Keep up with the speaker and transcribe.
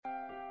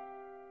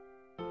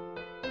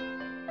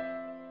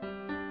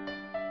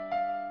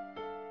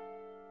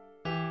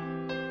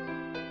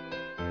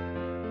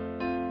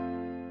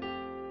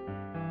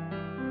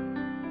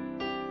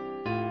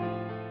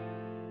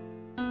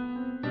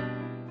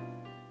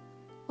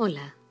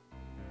Hola,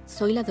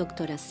 soy la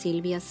doctora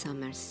Sylvia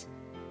Summers.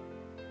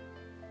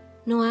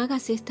 No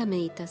hagas esta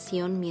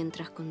meditación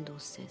mientras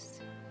conduces.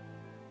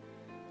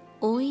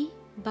 Hoy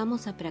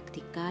vamos a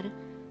practicar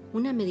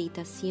una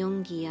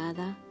meditación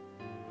guiada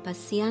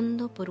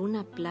paseando por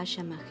una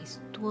playa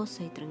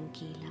majestuosa y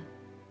tranquila,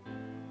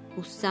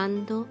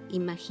 usando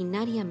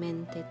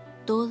imaginariamente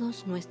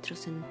todos nuestros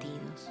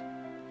sentidos.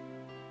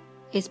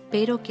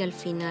 Espero que al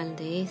final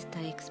de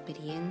esta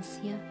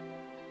experiencia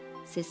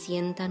se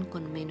sientan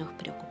con menos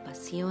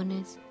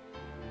preocupaciones,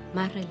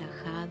 más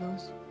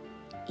relajados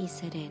y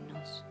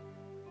serenos.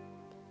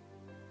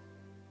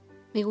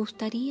 Me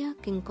gustaría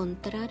que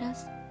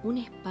encontraras un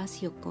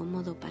espacio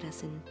cómodo para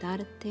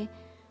sentarte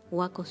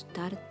o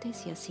acostarte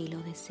si así lo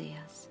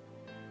deseas.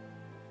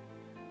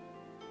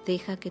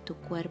 Deja que tu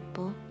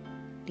cuerpo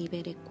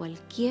libere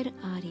cualquier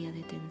área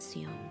de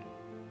tensión.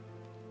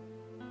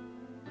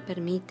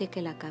 Permite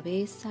que la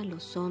cabeza,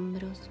 los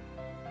hombros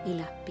y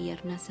las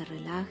piernas se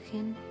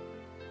relajen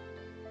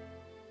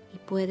y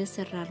puedes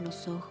cerrar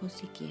los ojos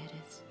si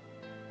quieres.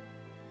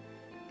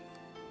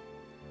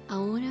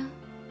 Ahora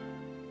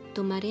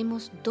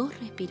tomaremos 2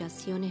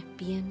 respiraciones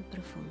bien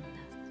profundas.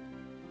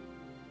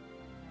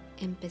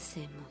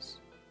 Empecemos.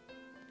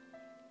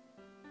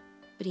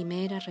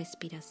 Primera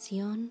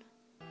respiración.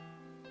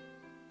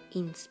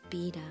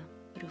 Inspira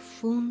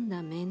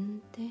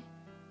profundamente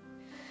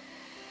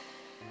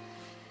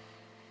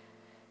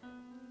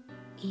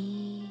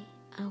y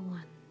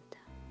aguanta.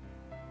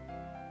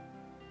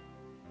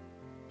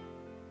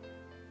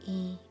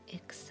 Y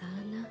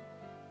exhala.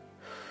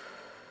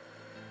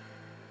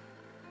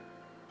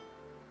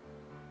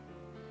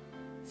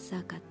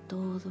 Saca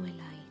todo el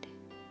aire.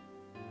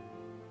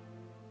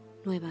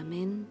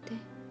 Nuevamente,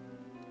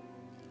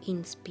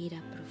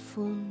 inspira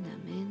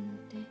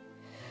profundamente.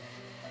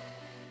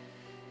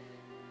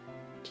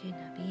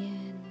 Llena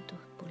bien tus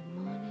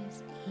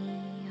pulmones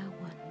y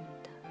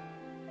aguanta.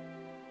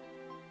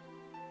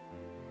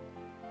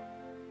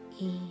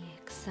 Y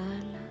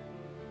exhala.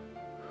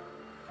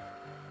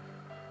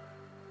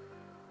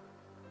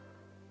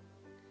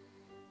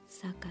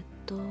 Saca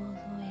todo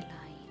el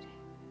aire.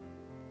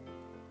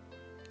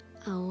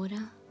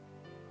 Ahora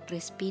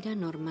respira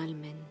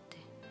normalmente.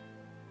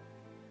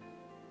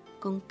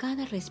 Con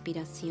cada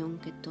respiración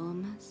que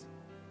tomas,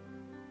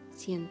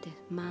 sientes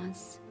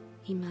más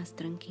y más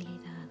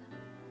tranquilidad,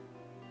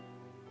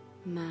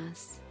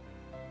 más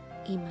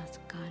y más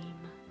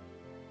calma.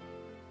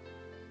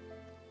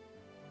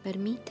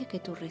 Permite que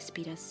tu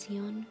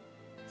respiración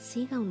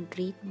siga un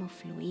ritmo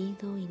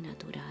fluido y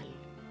natural.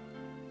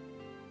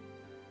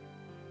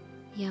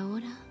 Y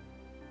ahora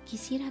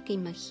quisiera que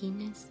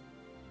imagines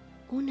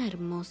una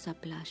hermosa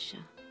playa.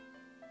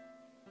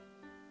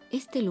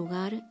 Este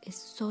lugar es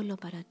solo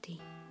para ti.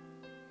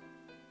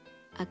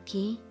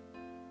 Aquí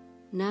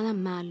nada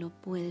malo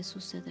puede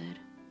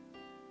suceder.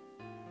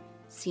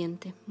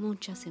 Sientes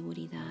mucha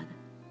seguridad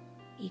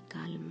y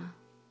calma.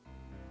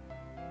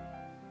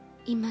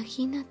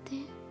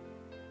 Imagínate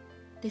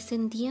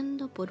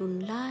descendiendo por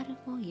un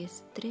largo y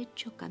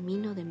estrecho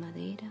camino de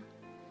madera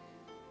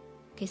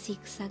que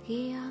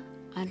zigzaguea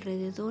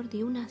alrededor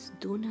de unas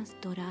dunas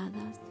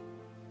doradas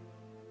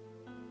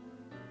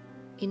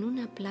en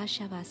una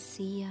playa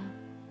vacía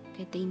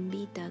que te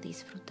invita a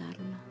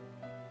disfrutarla.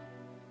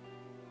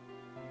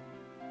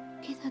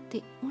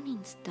 Quédate un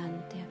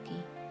instante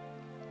aquí,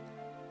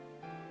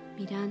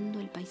 mirando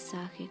el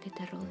paisaje que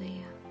te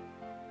rodea.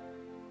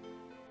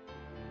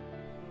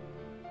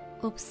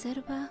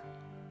 Observa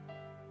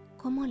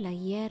cómo la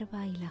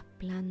hierba y las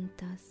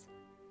plantas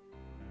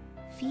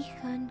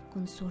fijan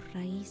con sus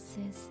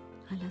raíces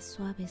a las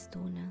suaves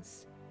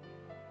dunas.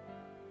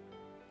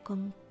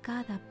 Con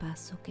cada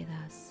paso que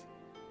das,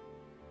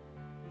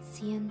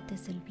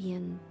 sientes el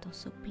viento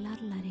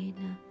soplar la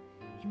arena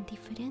en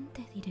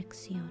diferentes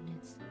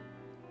direcciones,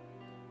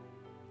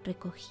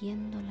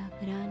 recogiéndola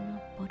grano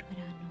por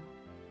grano,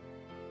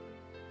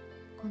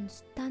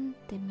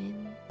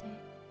 constantemente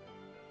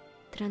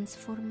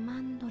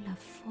transformando la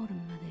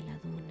forma de la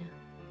duna.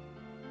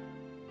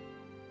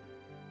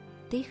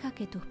 Deja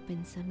que tus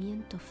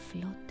pensamientos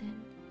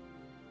floten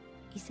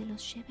y se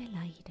los lleve el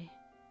aire,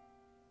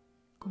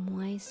 como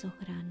a esos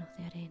granos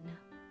de arena.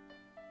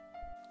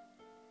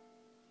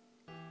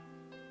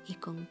 Y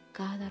con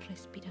cada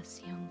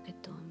respiración que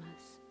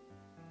tomas,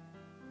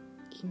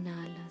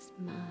 inhalas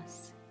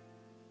más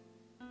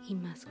y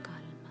más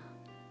calma,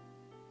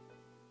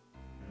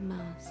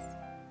 más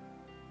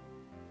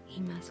y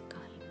más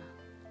calma.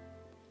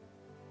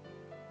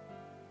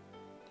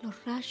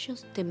 Los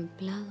rayos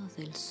templados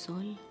del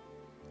sol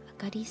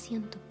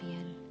acarician tu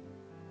piel,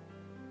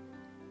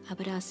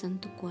 abrazan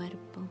tu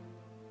cuerpo,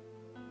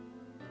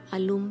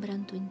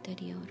 alumbran tu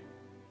interior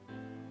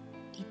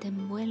y te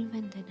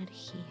envuelven de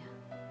energía.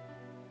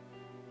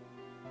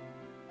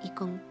 Y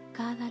con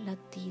cada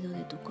latido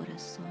de tu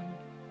corazón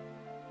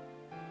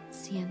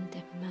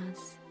sientes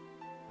más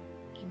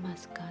y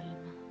más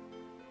calma,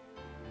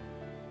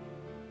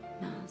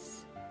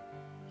 más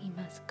y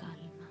más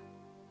calma.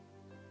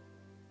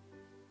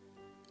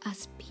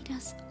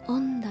 Aspiras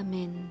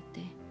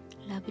hondamente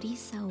la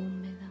brisa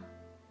húmeda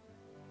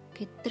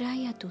que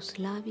trae a tus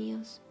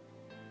labios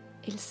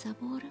el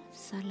sabor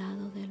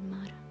salado del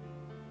mar,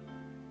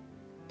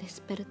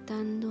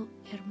 despertando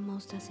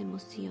hermosas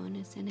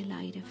emociones en el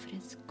aire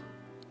fresco.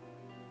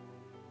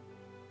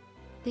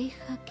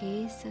 Deja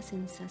que esa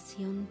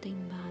sensación te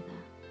invada,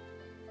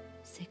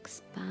 se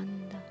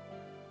expanda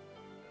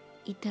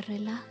y te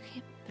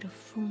relaje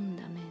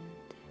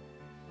profundamente.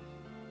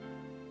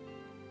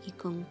 Y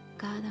con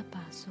cada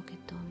paso que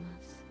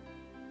tomas,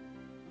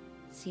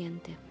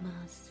 sientes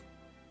más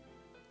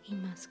y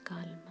más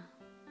calma,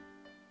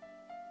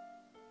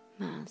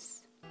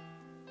 más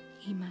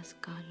y más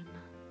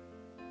calma.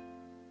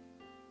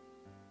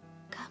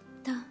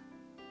 Capta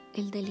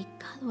el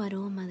delicado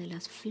aroma de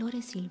las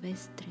flores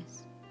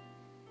silvestres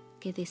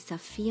que,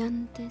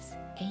 desafiantes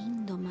e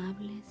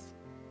indomables,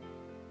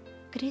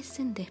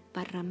 crecen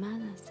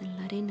desparramadas en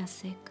la arena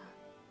seca.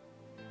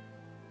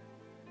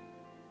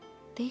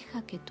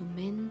 Deja que tu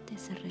mente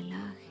se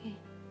relaje,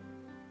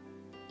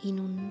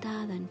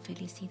 inundada en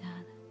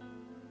felicidad,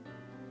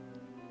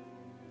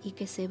 y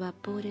que se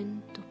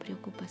evaporen tus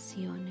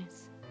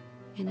preocupaciones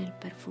en el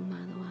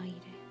perfumado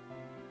aire.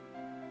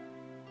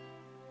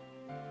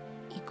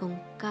 Y con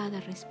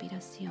cada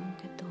respiración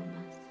que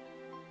tomas,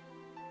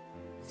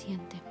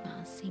 sientes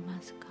más y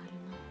más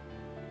calma,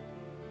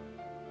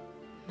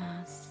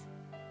 más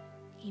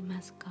y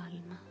más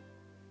calma.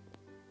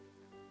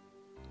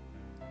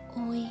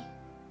 Hoy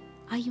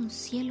hay un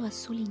cielo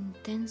azul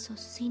intenso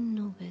sin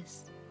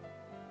nubes.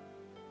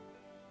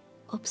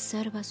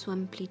 Observa su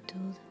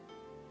amplitud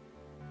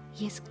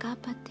y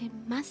escápate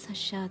más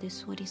allá de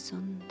su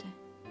horizonte.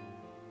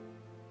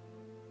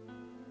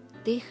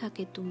 Deja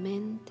que tu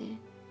mente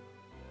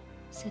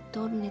se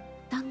torne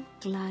tan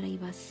clara y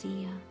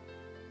vacía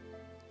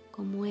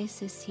como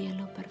ese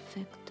cielo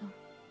perfecto,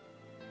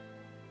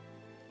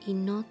 y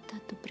nota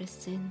tu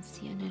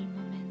presencia en el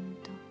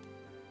momento.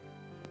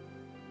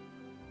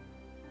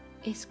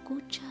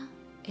 Escucha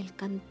el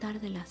cantar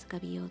de las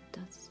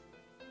gaviotas.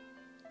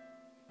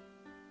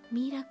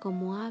 Mira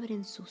cómo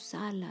abren sus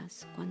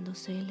alas cuando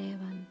se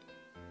elevan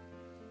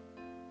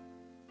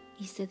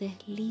y se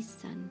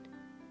deslizan,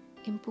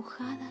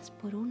 empujadas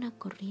por una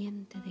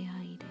corriente de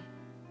aire.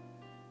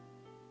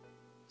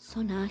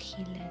 Son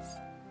ágiles,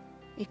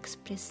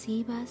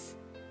 expresivas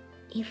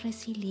y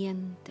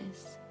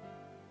resilientes.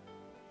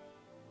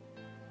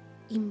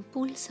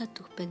 Impulsa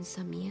tus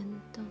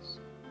pensamientos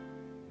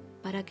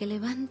para que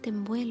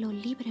levanten vuelo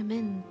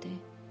libremente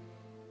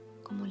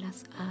como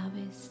las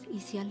aves y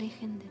se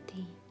alejen de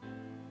ti,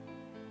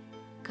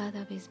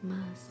 cada vez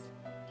más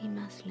y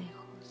más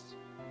lejos,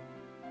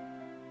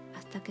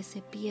 hasta que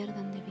se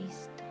pierdan de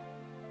vista.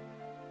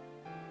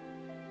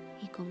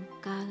 Y con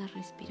cada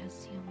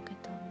respiración que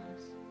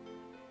tomas,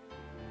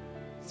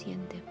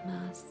 sientes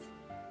más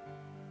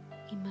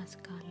y más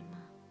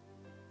calma,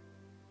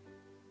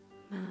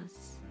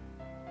 más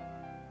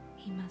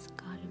y más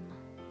calma.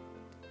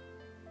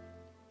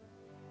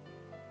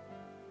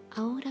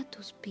 Ahora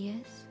tus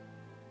pies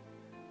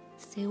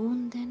se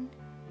hunden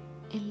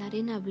en la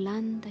arena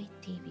blanda y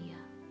tibia.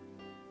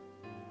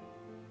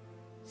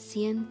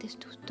 Sientes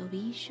tus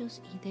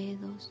tobillos y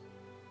dedos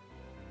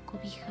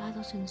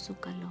cobijados en su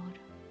calor.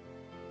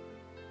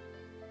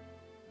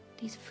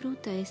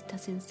 Disfruta esta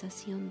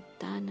sensación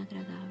tan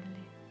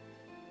agradable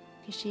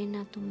que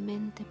llena tu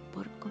mente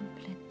por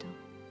completo.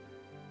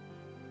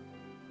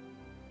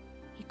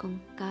 Y con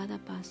cada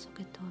paso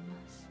que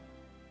tomas,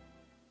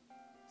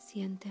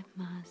 sientes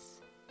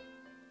más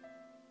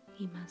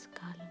y más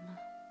calma.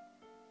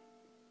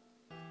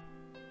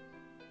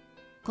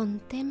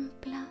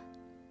 Contempla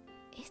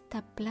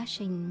esta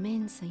playa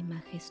inmensa y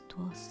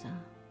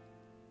majestuosa.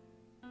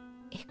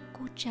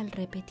 Escucha el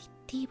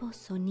repetitivo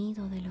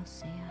sonido del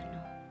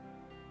océano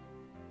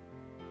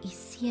y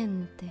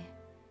siente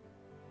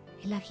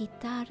el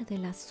agitar de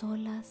las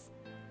olas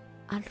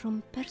al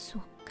romper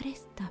sus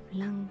crestas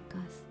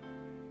blancas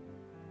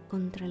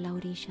contra la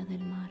orilla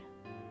del mar.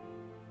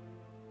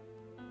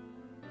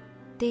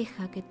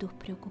 Deja que tus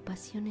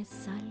preocupaciones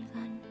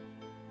salgan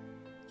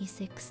y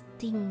se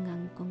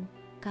extingan con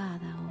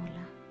cada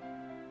ola,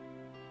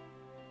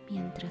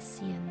 mientras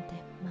sientes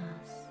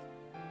más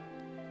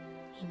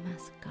y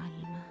más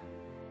calma.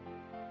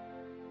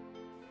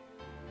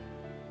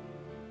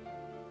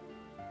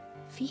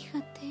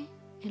 Fíjate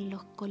en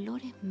los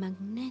colores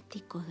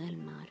magnéticos del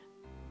mar,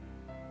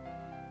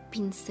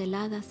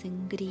 pinceladas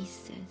en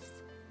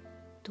grises,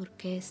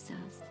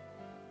 turquesas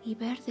y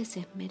verdes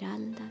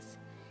esmeraldas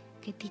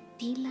que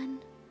titilan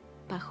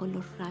bajo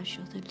los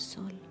rayos del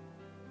sol.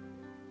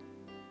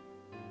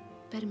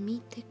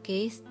 Permite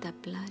que esta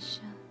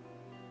playa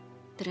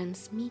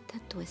transmita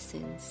tu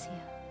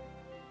esencia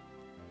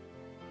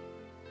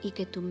y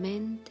que tu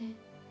mente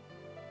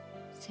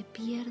se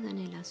pierda en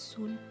el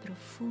azul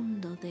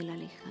profundo de la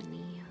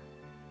lejanía.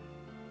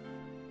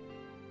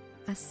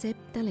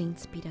 Acepta la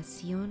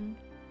inspiración,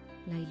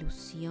 la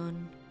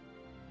ilusión,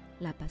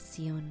 la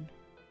pasión.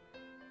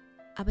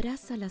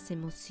 Abraza las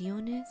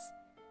emociones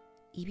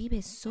y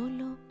vive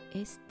solo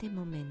este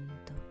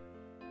momento.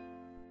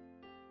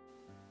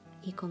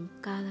 y con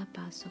cada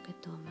paso que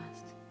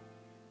tomas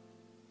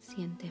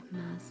sientes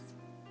más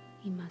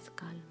y más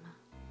calma,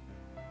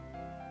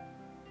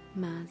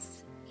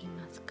 más y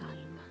más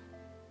calma.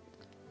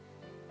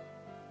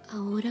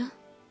 Ahora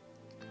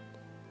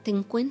te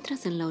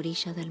encuentras en la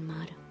orilla del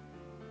mar,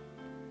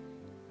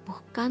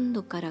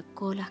 buscando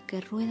caracolas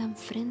que ruedan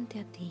frente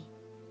a ti.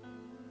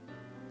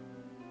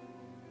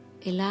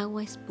 El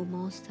agua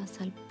espumosa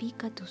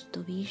salpica tus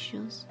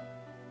tobillos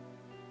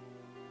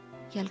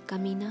y al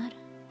caminar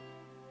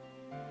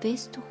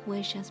ves tus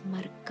huellas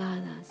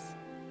marcadas,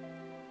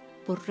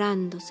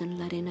 borrándose en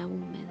la arena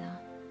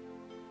húmeda,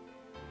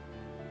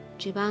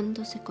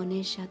 llevándose con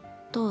ella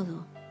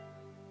todo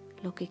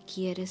lo que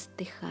quieres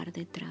dejar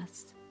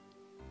detrás.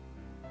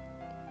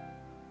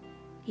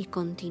 Y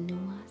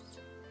continúas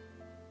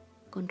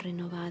con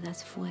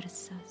renovadas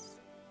fuerzas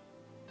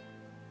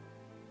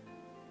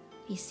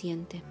y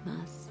sientes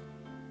más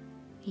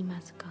y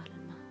más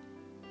calma,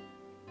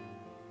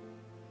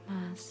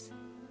 más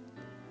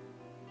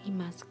y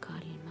más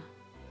calma.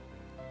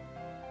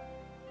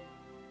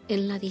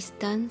 En la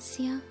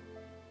distancia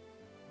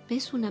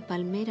ves una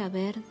palmera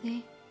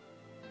verde,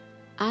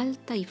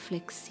 alta y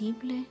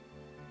flexible,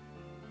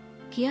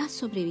 que ha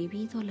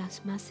sobrevivido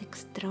las más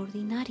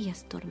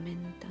extraordinarias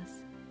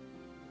tormentas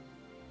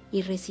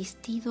y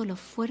resistido los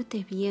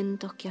fuertes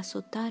vientos que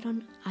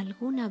azotaron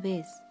alguna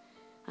vez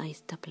a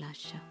esta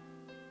playa.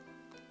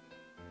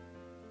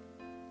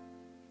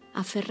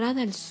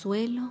 Aferrada al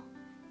suelo,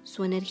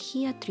 su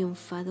energía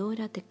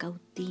triunfadora te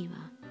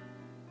cautiva,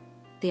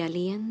 te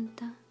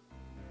alienta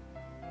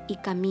y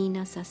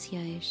caminas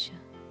hacia ella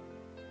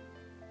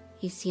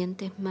y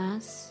sientes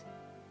más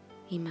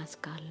y más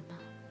calma,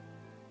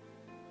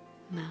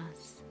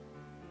 más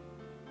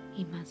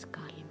y más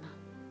calma.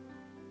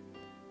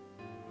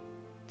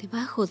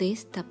 Debajo de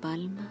esta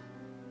palma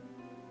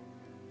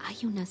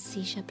hay una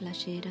silla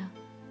playera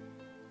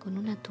con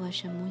una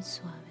toalla muy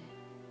suave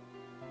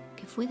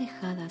que fue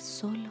dejada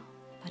solo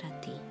para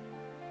ti.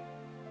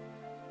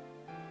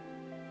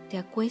 Te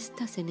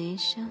acuestas en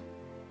ella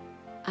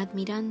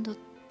admirando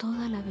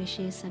toda la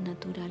belleza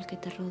natural que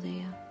te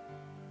rodea.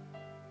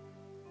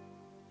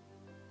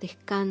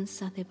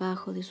 Descansas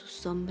debajo de su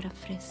sombra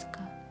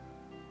fresca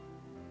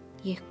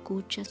y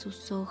escuchas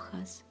sus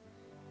hojas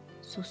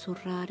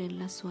susurrar en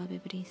la suave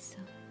brisa.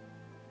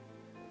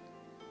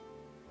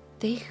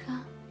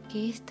 Deja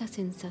que esta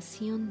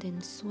sensación de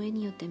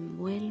ensueño te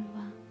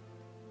envuelva.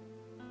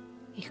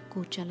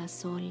 Escucha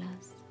las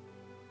olas,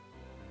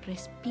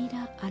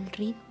 respira al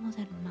ritmo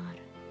del mar.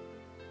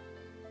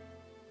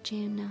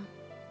 Llena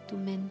tu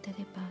mente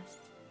de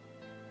paz,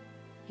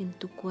 en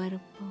tu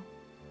cuerpo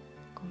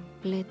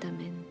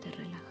completamente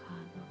relajado.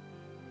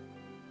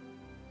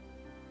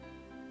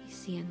 Y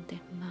sientes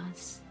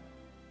más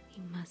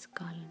y más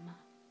calma,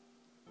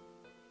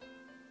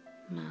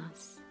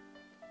 más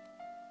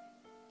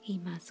y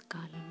más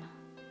calma.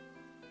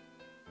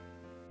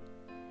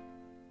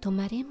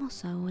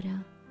 Tomaremos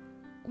ahora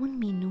un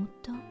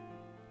minuto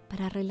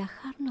para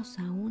relajarnos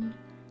aún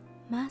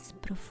más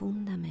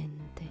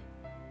profundamente,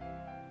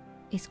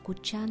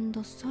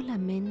 escuchando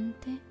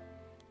solamente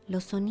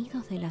los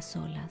sonidos de las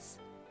olas,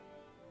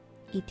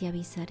 y te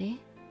avisaré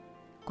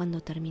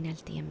cuando termine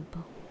el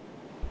tiempo.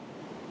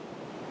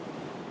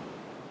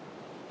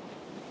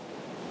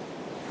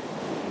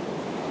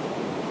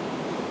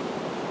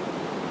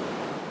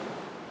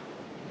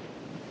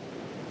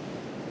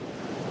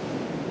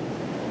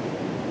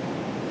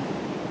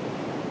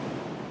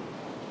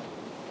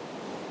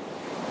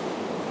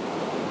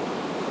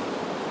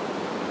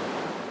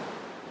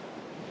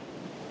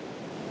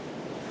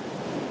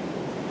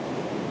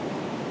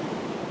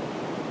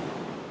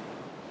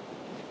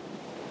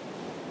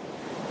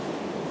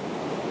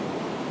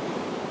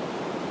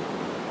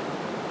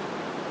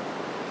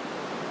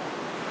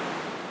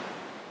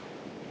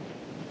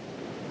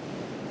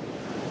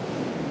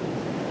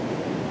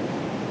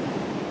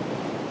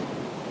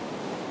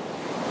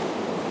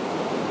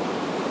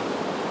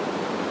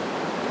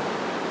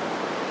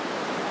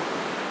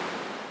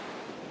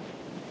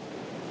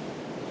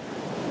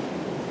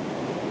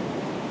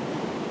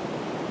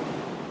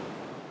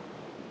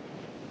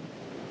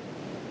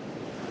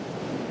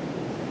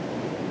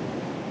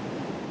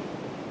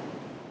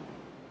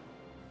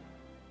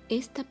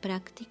 Esta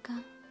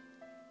práctica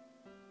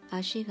ha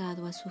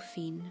llegado a su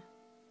fin.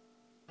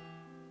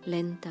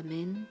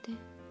 Lentamente,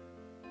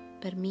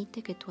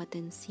 permite que tu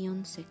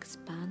atención se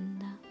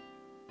expanda.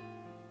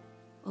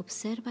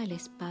 Observa el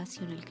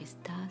espacio en el que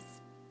estás.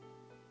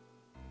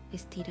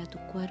 Estira tu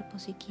cuerpo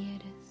si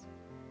quieres.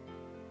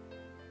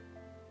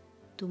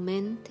 Tu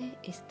mente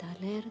está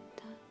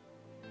alerta,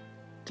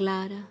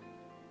 clara,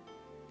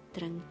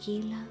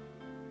 tranquila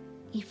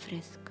y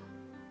fresca.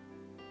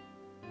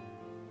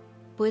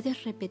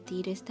 Puedes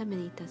repetir esta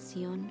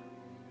meditación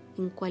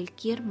en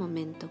cualquier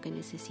momento que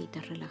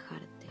necesites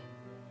relajarte.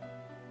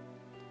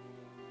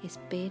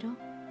 Espero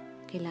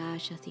que la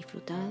hayas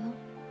disfrutado.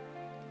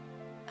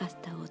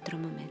 Hasta otro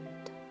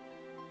momento.